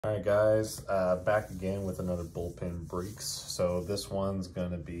All right, guys, back again with another bullpen breaks. So this one's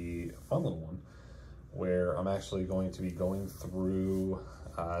going to be a fun little one where I'm actually going to be going through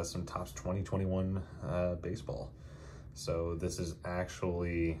some Topps 2021 baseball. So this is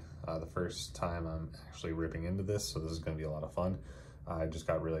actually the first time I'm actually ripping into this, so this is going to be a lot of fun. I just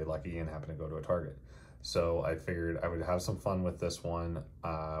got really lucky and happened to go to a Target. So I figured I would have some fun with this one.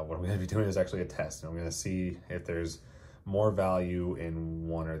 What I'm going to be doing is actually a test, and I'm going to see if there's more value in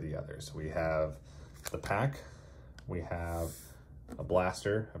one or the other. So we have the pack, we have a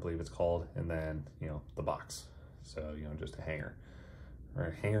blaster, I believe it's called, and then, you know, the box. So, you know, just a hanger, or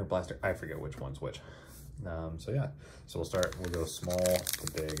a hanger, blaster, I forget which one's which. So yeah, so we'll go small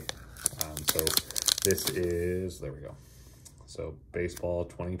to big. So this is, there we go. So baseball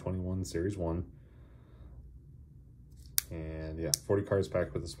 2021 series 1. And yeah, 40 cards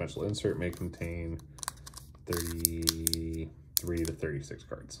packed with a special insert, may contain 33 to 36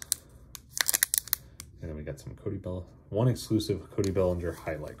 cards. And then we got some one exclusive Cody Bellinger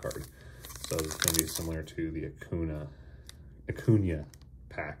highlight card. So it's going to be similar to the Acuna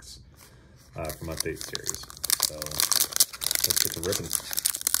packs from Update Series. So let's get the ribbon.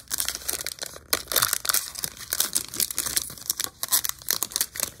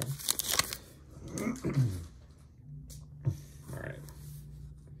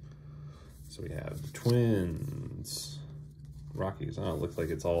 So we have the Twins, Rockies. Oh, it looks like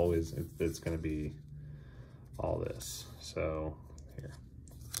it's going to be all this. So here,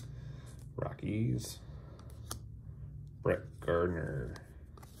 Rockies, Brett Gardner,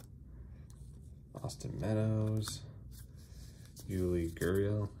 Austin Meadows, Yuli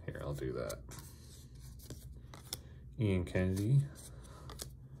Gurriel. Here, I'll do that. Ian Kennedy,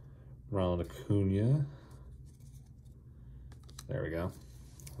 Ronald Acuna. There we go.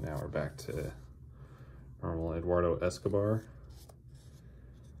 Now we're back to normal. Eduardo Escobar,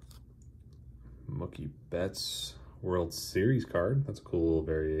 Mookie Betts World Series card. That's a cool little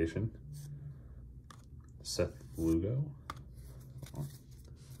variation. Seth Lugo,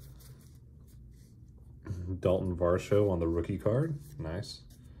 Dalton Varsho on the rookie card. Nice.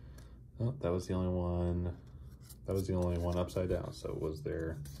 Oh, that was the only one. That was the only one upside down. So was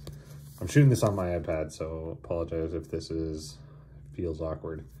there? I'm shooting this on my iPad, so apologize if this feels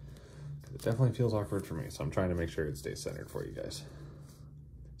awkward. It definitely feels awkward for me, so I'm trying to make sure it stays centered for you guys.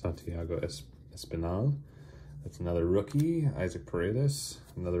 Santiago Espinal, that's another rookie. Isaac Paredes,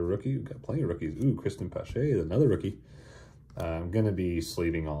 another rookie. We've got plenty of rookies. Ooh, Kristen Pache, another rookie. I'm gonna be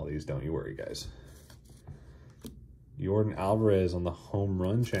sleeving all these, don't you worry, guys. Jordan Alvarez on the home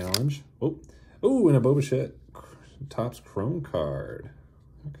run challenge. Oh, and a Boba Fett Topps Chrome card.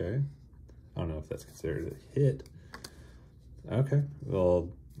 Okay, I don't know if that's considered a hit. Okay,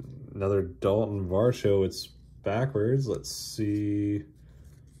 well, another Dalton Varsho. It's backwards. Let's see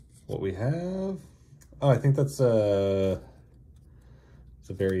what we have. Oh, I think that's it's a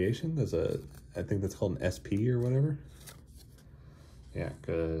variation. I think that's called an SP or whatever. Yeah,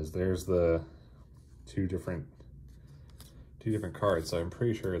 because there's the two different cards. So I'm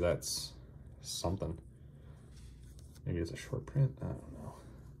pretty sure that's something. Maybe it's a short print. I don't know.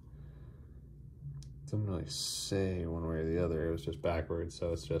 Doesn't really say one way or the other. It was just backwards,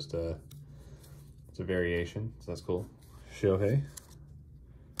 so it's just it's a variation, so that's cool. Shohei.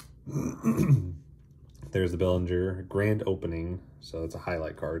 There's the Bellinger grand opening, so it's a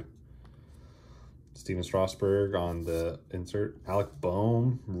highlight card. Steven Strasburg on the insert. Alec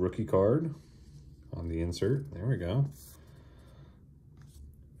Bohm rookie card on the insert. There we go.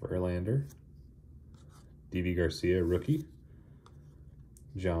 Verlander. Deivi Garcia rookie.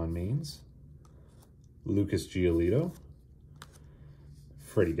 John Means. Lucas Giolito,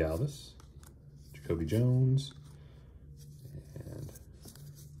 Freddie Galvis, Jacoby Jones,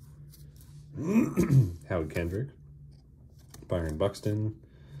 and Howard Kendrick, Byron Buxton,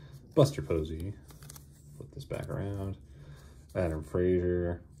 Buster Posey, flip this back around, Adam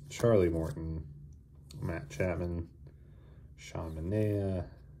Frazier, Charlie Morton, Matt Chapman, Sean Manaea,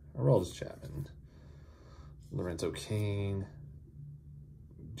 Aroldis Chapman, Lorenzo Cain,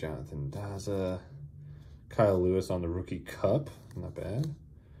 Jonathan Daza, Kyle Lewis on the rookie cup, not bad,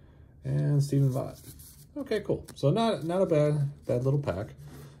 and Stephen Vaught. Okay, cool. So not a bad little pack.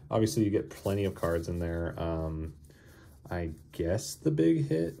 Obviously, you get plenty of cards in there. I guess the big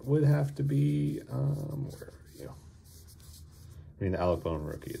hit would have to be where are you? I mean, the Alec Bohm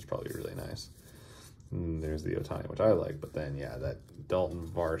rookie is probably really nice. And there's the Ohtani, which I like, but then yeah, that Dalton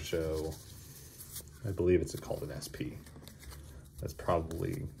Varsho, I believe it's called an SP. That's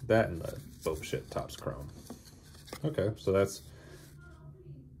probably that and the Boba Fett Topps Chrome. Okay, so that's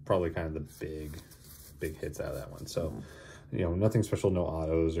probably kind of the big hits out of that one. So You know, nothing special, no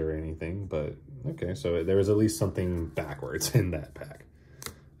autos or anything, but okay, so there was at least something backwards in that pack.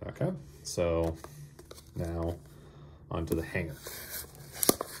 Okay, so now onto the hanger.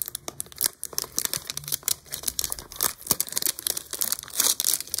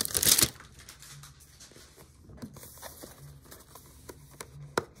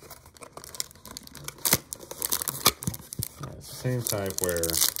 It's the same type where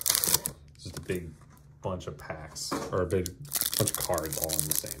it's just a big bunch of packs, or a big bunch of cards all in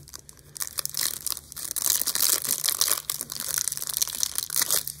the same.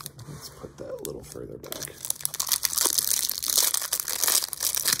 Let's put that a little further back.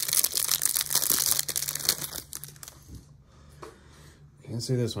 Can't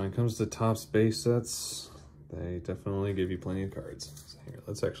say this, when it comes to Topps base sets, they definitely give you plenty of cards. So here,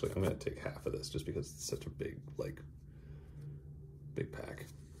 let's actually, I'm gonna take half of this just because it's such a big, like, big pack.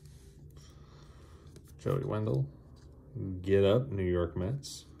 Joey Wendell, Get Up, New York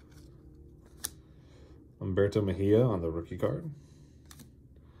Mets. Humberto Mejia on the rookie card.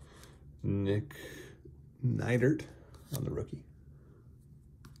 Nick Neidert on the rookie.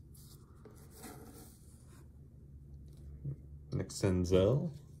 Nick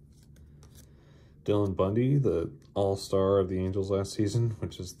Senzel. Dylan Bundy, the all-star of the Angels last season,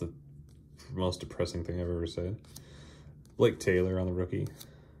 which is the most depressing thing I've ever said. Blake Taylor on the rookie.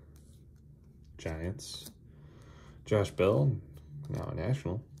 Giants. Josh Bell, now a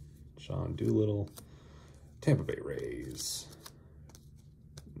National. Sean Doolittle. Tampa Bay Rays.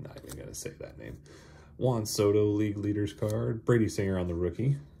 Not even going to say that name. Juan Soto, League Leaders card. Brady Singer on the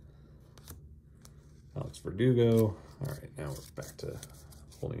rookie. Alex Verdugo. All right, now we're back to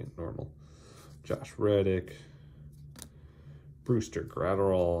holding it normal. Josh Reddick. Brewster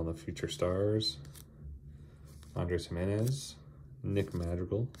Gratterall on the Future Stars. Andres Jimenez. Nick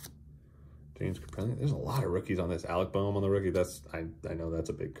Madrigal. James Capelli. There's a lot of rookies on this. Alec Boehm on the rookie. That's I know that's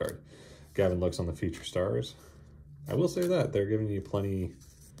a big card. Gavin Lux on the Future Stars. I will say that they're giving you plenty.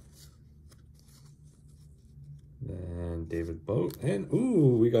 And David Boat. And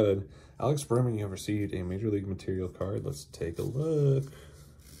ooh, we got an Alex Berman. You have received a Major League Material card. Let's take a look.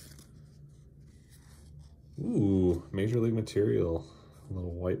 Ooh, Major League Material. A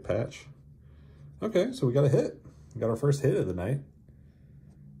little white patch. Okay, so we got a hit. We got our first hit of the night.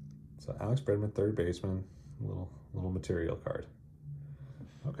 So Alex Bregman, third baseman, little material card.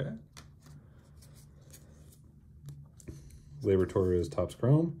 Okay. Labor Torres Topps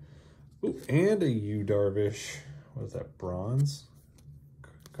Chrome. Ooh, and a Yu Darvish, what is that, bronze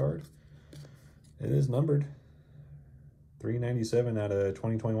card? It is numbered. 397 out of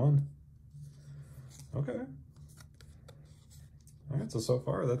 2021. Okay. All right, so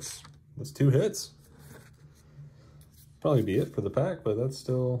far that's 2 hits. Probably be it for the pack, but that's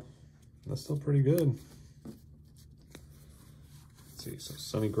still pretty good. Let's see, so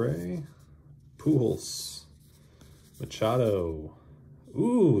Sonny Gray, Pujols, Machado.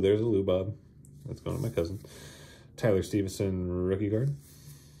 Ooh, there's a Lou Bob. That's going to my cousin. Tyler Stevenson, rookie card.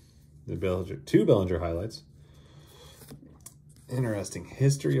 The Bellinger, 2 Bellinger highlights. Interesting.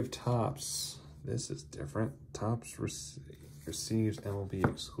 History of Topps. This is different. Topps receives MLB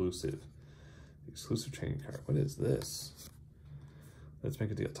exclusive. Exclusive trading card. What is this? Let's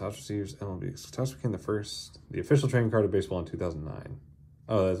make a deal. Topps receives MLB. Topps became the official trading card of baseball in 2009.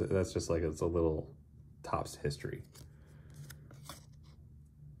 Oh, that's just like, it's a little Topps history.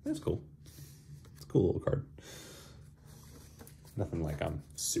 That's cool. It's a cool little card. Nothing like I'm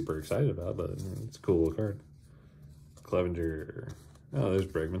super excited about, but it's a cool little card. Clevenger. Oh, there's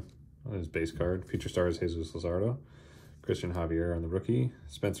Bregman on his base card. Future Stars, Jesus Luzardo. Christian Javier on the rookie.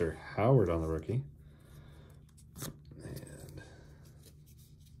 Spencer Howard on the rookie. And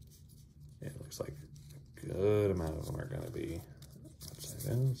yeah, it looks like a good amount of them are going to be upside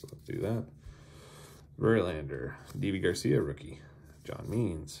down, so let's do that. Verlander. D.V. Garcia, rookie. John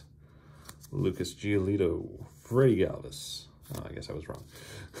Means. Lucas Giolito. Freddie Galvis. Oh, I guess I was wrong.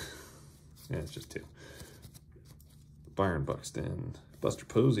 Yeah, it's just 2. Byron Buxton. Buster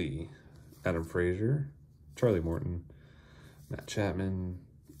Posey. Adam Frazier. Charlie Morton. Matt Chapman,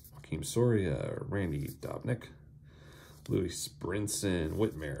 Joaquin Soria, Randy Dobnik, Louis Brinson,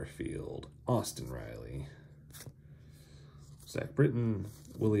 Whit Merrifield, Austin Riley, Zach Britton,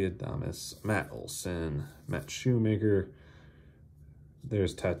 Willie Adames, Matt Olson, Matt Shoemaker.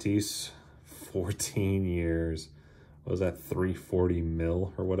 There's Tatis, 14 years. What was that, 340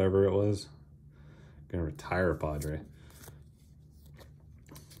 mil or whatever it was? Gonna retire a Padre.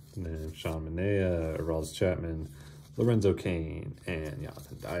 And then Sean Manaea, Aroldis Chapman, Lorenzo Cain, and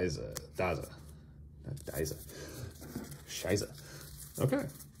Jonathan Shiza. Okay.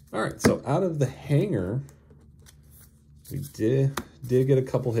 All right. So out of the hanger, We did get a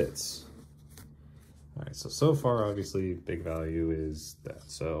couple hits. All right, so far, obviously, big value is that.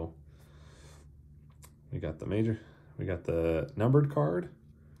 So we got the numbered card,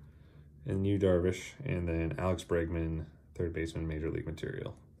 and Yu Darvish, and then Alex Bregman, third baseman, Major League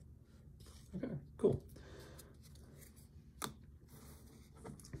material. Okay, cool.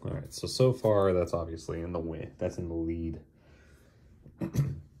 All right, so far that's obviously in the win. That's in the lead.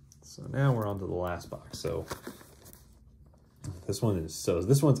 So now we're on to the last box. So this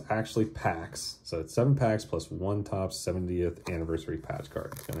one's actually packs. So it's 7 packs plus 1 Topps 70th anniversary patch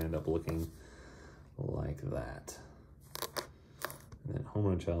card. It's gonna end up looking like that. And then home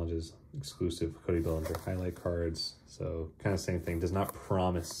run challenges, exclusive Cody Bellinger highlight cards. So kind of same thing. Does not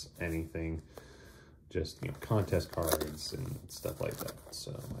promise anything. Just, contest cards and stuff like that.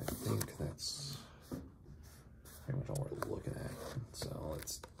 So I think that's pretty much all we're looking at. So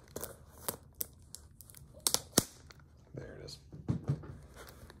there it is.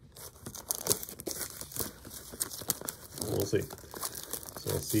 We'll see. So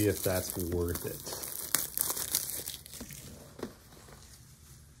we'll see if that's worth it.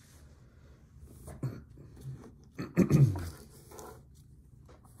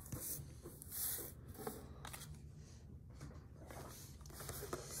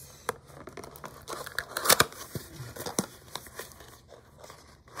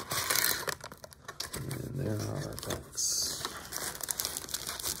 There are our packs.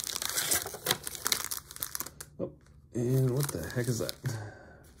 Oh, and what the heck is that?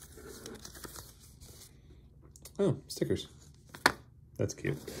 Oh, stickers. That's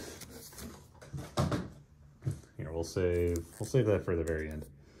cute. Here, we'll save that for the very end.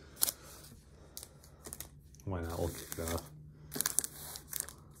 Why not? We'll kick it off.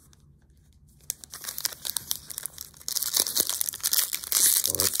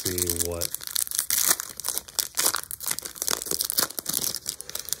 So let's see what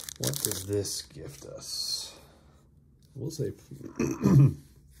does this gift us? We'll say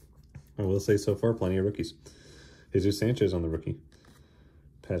I will say so far plenty of rookies. Jesus Sanchez on the rookie.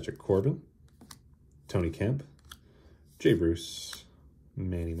 Patrick Corbin, Tony Kemp, Jay Bruce,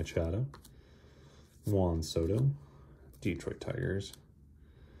 Manny Machado, Juan Soto, Detroit Tigers,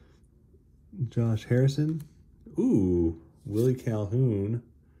 Josh Harrison, ooh, Willie Calhoun.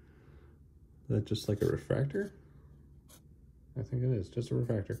 Is that just like a refractor? I think it is, just a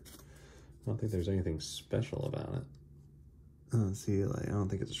refractor. I don't think there's anything special about it. See, like, I don't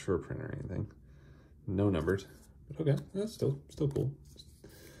think it's a short print or anything. No numbers. But okay, that's still cool.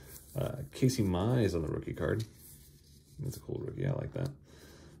 Casey Mize on the rookie card. That's a cool rookie, I like that.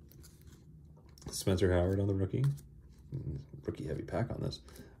 Spencer Howard on the rookie. Rookie heavy pack on this.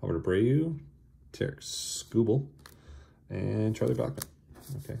 Albert Abreu, Tarek Skubal, and Charlie Blackmon.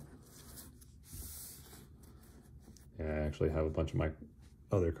 Okay. Yeah, I actually have a bunch of my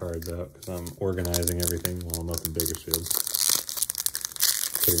other cards out because I'm organizing everything while I'm up in Bakersfield.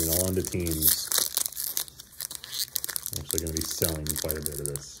 Putting it all into teams. I'm actually going to be selling quite a bit of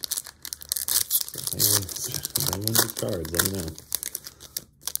this. So anyone needs cards, let me know.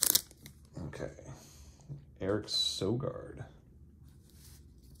 Okay. Eric Sogard.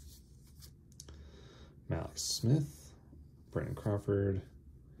 Malik Smith. Brandon Crawford.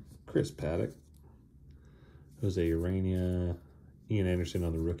 Chris Paddock. Jose Urania. Ian Anderson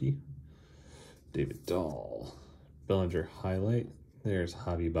on the rookie. David Dahl. Bellinger highlight. There's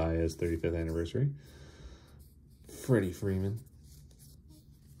Javi Baez, 35th anniversary. Freddie Freeman.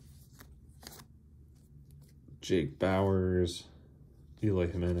 Jake Bowers. Eloy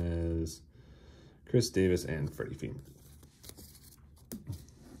Jimenez. Chris Davis, and Freddie Freeman.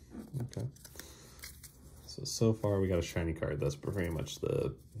 Okay. So far we got a shiny card. That's pretty much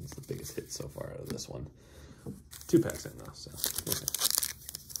the biggest hit so far out of this one. 2 packs in though, so okay.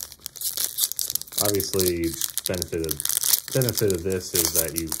 Obviously, benefit of this is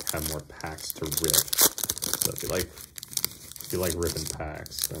that you have more packs to rip. So if you like ripping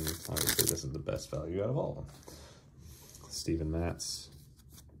packs, then obviously this is the best value out of all of them. Steven Matz,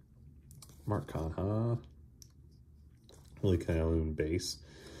 Mark Conha, Willie Calhoun base,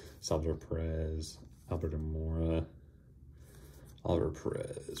 Salvador Perez, Alberto Mora, Oliver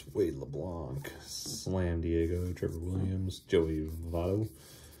Perez, Wade LeBlanc, Slam Diego, Trevor Williams, Joey Votto,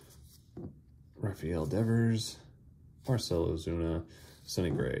 Rafael Devers, Marcelo Ozuna,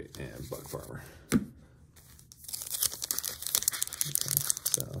 Sonny Gray, and Buck Farmer. Okay,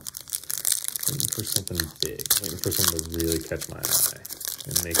 so waiting for something big, waiting for something to really catch my eye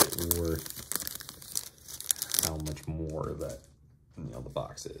and make it worth how much more that the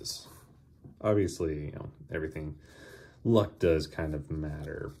box is. Obviously, everything, luck does kind of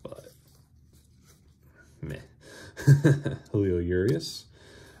matter, but meh. Julio Urias,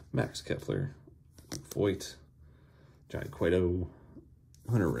 Max Kepler, Voigt, Johnny Cueto,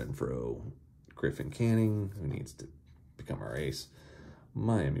 Hunter Renfroe, Griffin Canning, who needs to become our ace,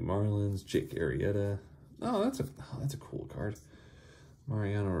 Miami Marlins, Jake Arrieta. Oh, that's a cool card.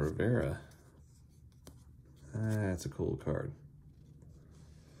 Mariano Rivera. That's a cool card.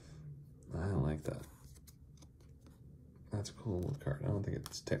 I don't like that. That's a cool card. I don't think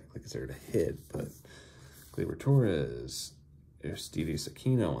it's technically considered a hit, but Gleyber Torres, Aristides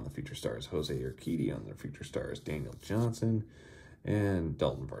Aquino on the Future Stars, Jose Urquidy on the Future Stars, Daniel Johnson, and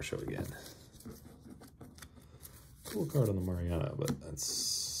Dalton Varsho again. Cool card on the Mariano, but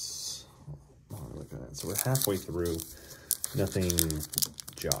that's all I look at that. So we're halfway through. Nothing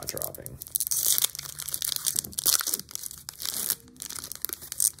jaw-dropping.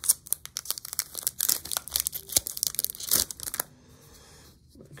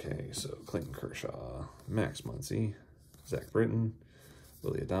 Okay, so Clayton Kershaw, Max Muncy, Zach Britton,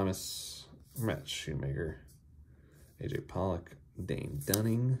 Willie Adames, Matt Shoemaker, AJ Pollock, Dane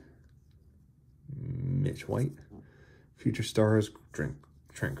Dunning, Mitch White, Future Stars, Trent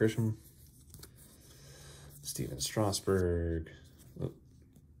Grisham, Steven Strasburg,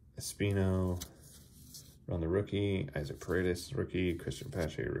 Espino, Ron the rookie, Isaac Paredes rookie, Christian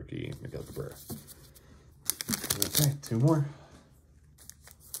Pache rookie, Miguel Cabrera. Okay, 2 more.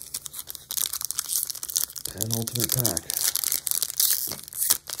 Penultimate pack.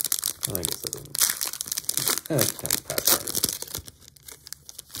 I guess that doesn't. That's kind of patch card.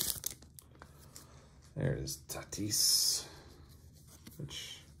 There's Tatis,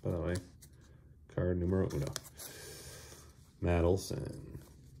 which, by the way, card numero uno. Matt Olson,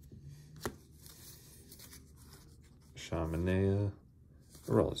 Shamanea,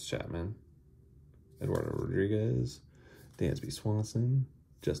 Aroldis Chapman, Eduardo Rodriguez, Dansby Swanson,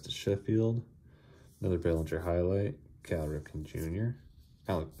 Justice Sheffield, another Bellinger highlight, Cal Ripken Jr.,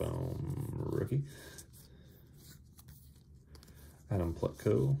 Alec Bohm rookie, Adam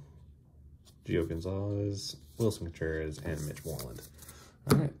Plutko, Gio Gonzalez, Wilson Contreras, and Mitch Moreland.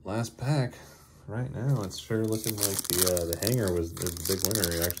 All right, last pack. Right now, it's sure looking like the hanger was the big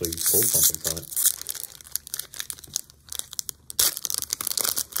winner. He actually pulled something from it.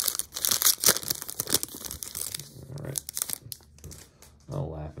 All right. I'll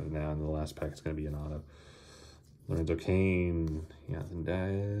laugh at it now, and the last pack is going to be an auto. Lorenzo Cain, Jonathan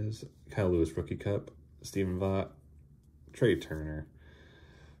Diaz, Kyle Lewis Rookie Cup, Stephen Vaught, Trey Turner,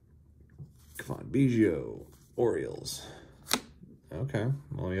 Kevon Biggio, Orioles. Okay,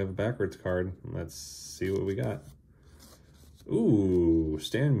 well, we have a backwards card. Let's see what we got. Ooh,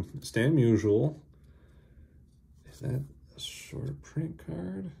 Stan Musial. Is that a short print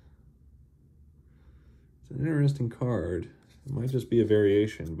card? It's an interesting card. It might just be a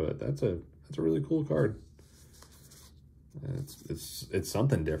variation, but that's a really cool card. It's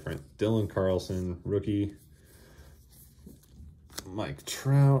something different. Dylan Carlson, rookie. Mike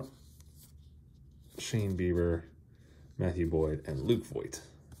Trout, Shane Bieber, Matthew Boyd, and Luke Voigt.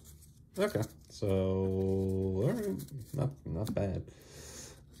 Okay, so all right, not bad.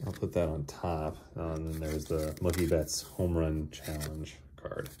 I'll put that on top. And then there's the Mookie Betts Home Run Challenge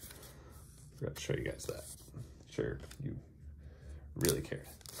card. Forgot to show you guys that. Sure, you really cared.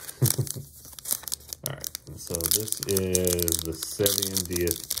 All right, and so this is the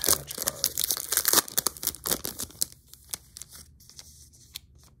 70th patch card.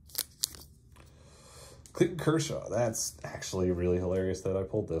 Clayton Kershaw. That's actually really hilarious that I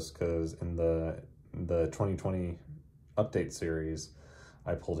pulled this, because in the 2020 update series,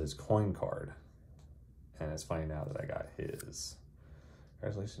 I pulled his coin card, and it's funny now that I got his.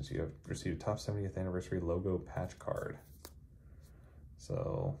 Congratulations, you have received top 70th anniversary logo patch card.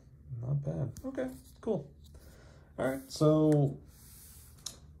 So, not bad. Okay, cool. All right, so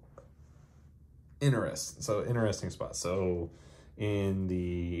interesting spot. So,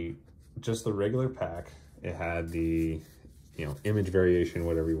 in just the regular pack, it had the, image variation,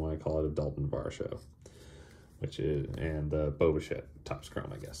 whatever you want to call it, of Dalton Varsho, which is, and the Bo Bichette Topps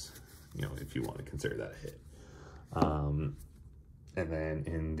Chrome, I guess, if you want to consider that a hit. And then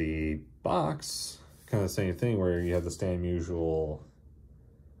in the box, kind of the same thing, where you have the Stan Musial,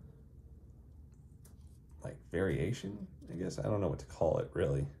 like, variation, I guess. I don't know what to call it,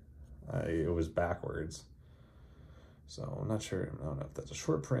 really. It was backwards. So I'm not sure. I don't know if that's a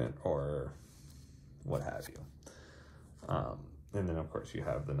short print or what have you. And then, of course, you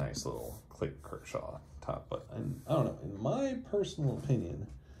have the nice little Clayton Kershaw top. But I don't know. In my personal opinion,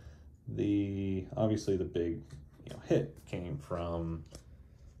 obviously the big hit came from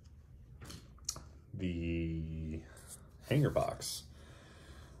the hanger box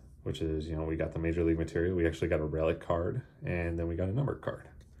which is, you know, we got the Major League material, we actually got a relic card, and then we got a numbered card.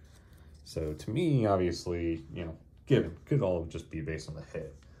 So to me, obviously, you know, given, could all just be based on the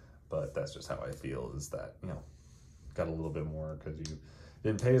hit, but that's just how I feel, is that, you know, got a little bit more because you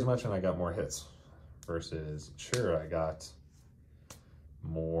didn't pay as much and I got more hits. Versus, sure, I got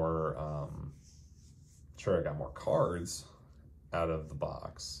more, cards out of the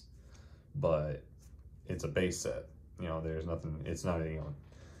box, but it's a base set. You know, there's nothing, it's not, you know,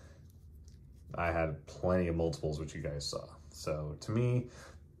 I had plenty of multiples, which you guys saw. So to me,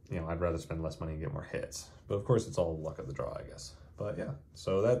 you know, I'd rather spend less money and get more hits. But of course, it's all luck of the draw, I guess. But yeah,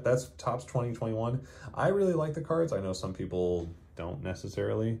 so that's Topps 2021. I really like the cards. I know some people don't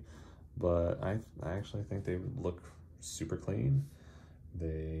necessarily, but I actually think they look super clean.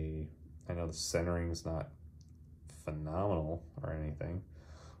 I know the centering's not phenomenal or anything,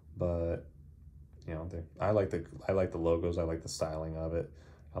 but you know, I like the logos. I like the styling of it.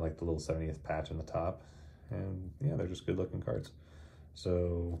 I like the little 70th patch in the top, and yeah, they're just good looking cards.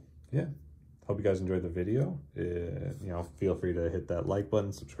 So yeah, hope you guys enjoyed the video. You know, feel free to hit that like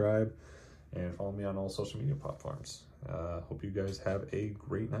button, subscribe, and follow me on all social media platforms. Hope you guys have a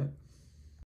great night.